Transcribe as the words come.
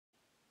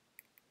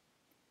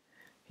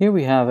Here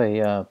we have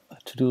a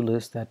to-do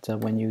list that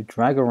when you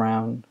drag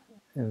around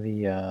when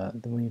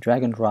you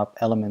drag and drop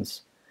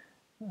elements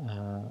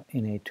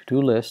in a to-do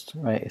list,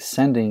 right, is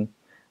sending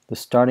the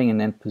starting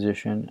and end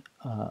position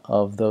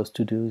of those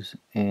to-dos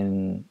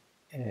in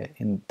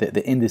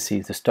the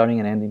indices, the starting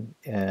and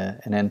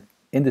end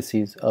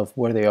indices of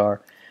where they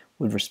are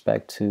with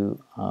respect to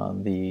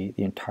the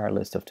entire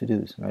list of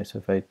to-dos, right? So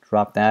if I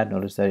drop that,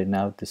 notice that it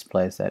now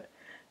displays that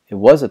it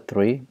was at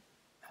 3.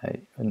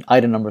 And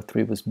item number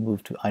 3 was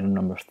moved to item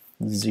number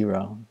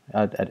 0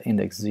 at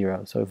index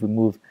 0. So if we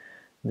move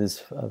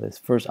this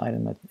first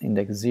item at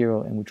index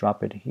 0 and we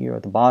drop it here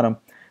at the bottom,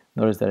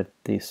 notice that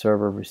the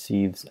server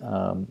receives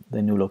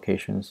the new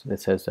locations that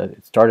says that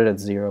it started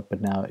at 0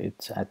 but now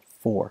it's at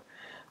 4.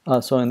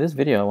 So in this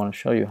video I want to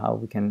show you how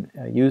we can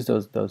use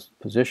those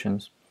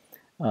positions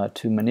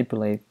to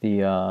manipulate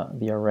the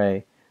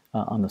array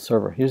on the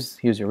server. Here's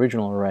the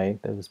original array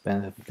that was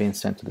being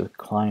sent to the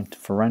client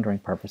for rendering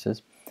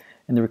purposes.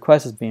 And the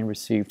request is being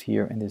received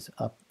here in this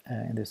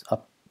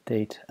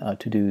update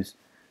to-dos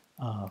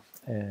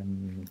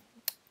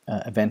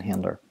event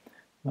handler.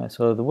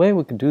 So the way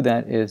we can do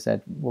that is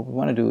that what we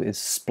want to do is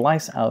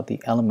splice out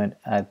the element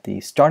at the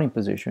starting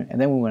position,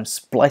 and then we want to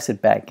splice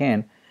it back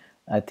in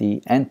at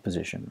the end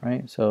position,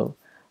 right? So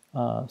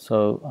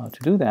to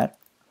do that,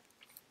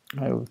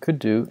 what we could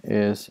do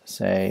is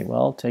say,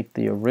 well, take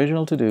the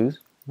original to-dos,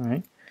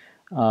 right?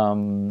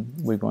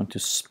 We're going to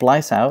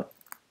splice out,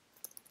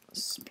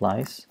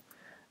 splice.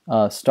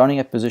 Starting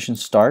at position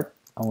start,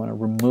 I want to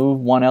remove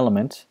one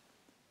element.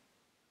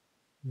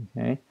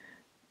 Okay,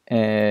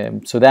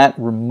 so that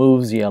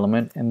removes the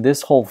element, and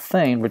this whole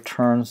thing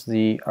returns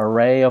the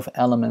array of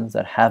elements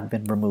that have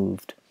been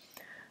removed.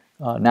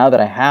 Now that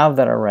I have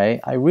that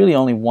array, I really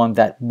only want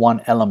that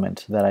one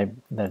element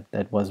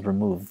that was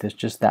removed. There's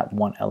just that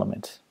one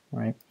element,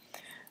 right?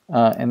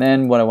 And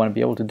then what I want to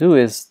be able to do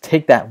is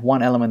take that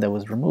one element that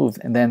was removed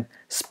and then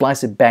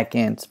splice it back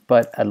in,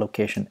 but at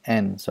location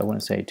n. So I want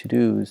to say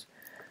to-dos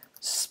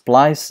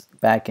splice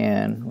back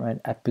in, right,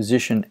 at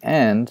position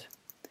end,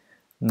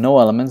 no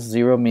elements.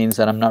 0 means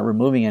that I'm not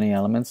removing any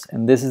elements,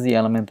 and this is the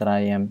element that I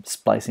am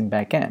splicing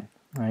back in,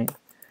 right?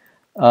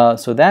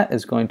 So that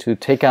is going to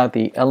take out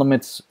the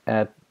elements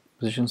at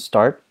position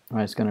start,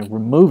 right? It's going to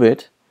remove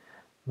it,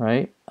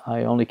 right?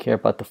 I only care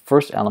about the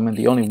first element,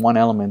 the only one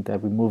element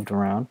that we moved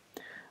around,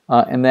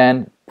 and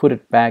then put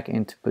it back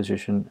into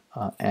position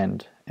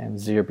end, and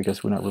 0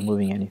 because we're not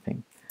removing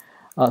anything.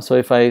 So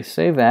if I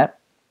save that,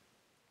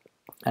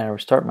 and I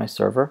restart my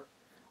server,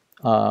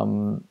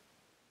 and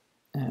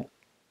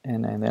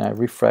then I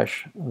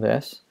refresh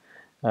this,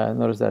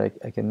 notice that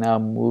I can now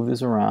move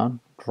this around,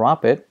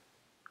 drop it,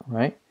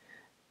 right,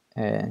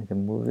 and I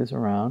can move this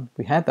around.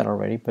 We had that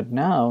already, but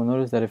now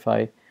notice that if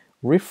I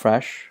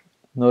refresh,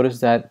 notice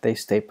that they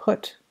stay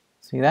put.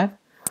 See that?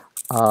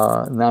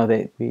 Now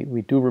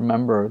we do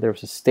remember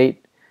there's a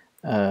state.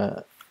 We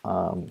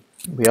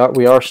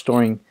are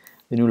storing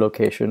the new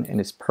location, and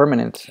it's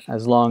permanent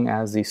as long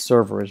as the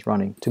server is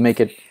running. To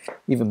make it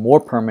even more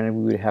permanent,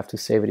 we would have to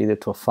save it either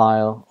to a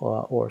file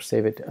or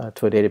save it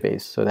to a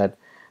database, so that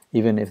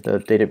even if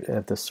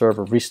the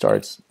server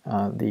restarts,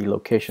 the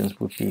locations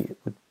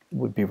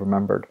would be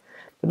remembered.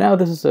 But now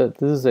this is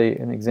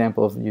an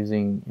example of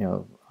using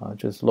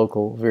just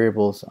local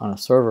variables on a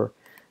server,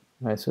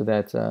 right? So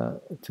that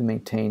to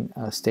maintain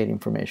state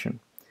information.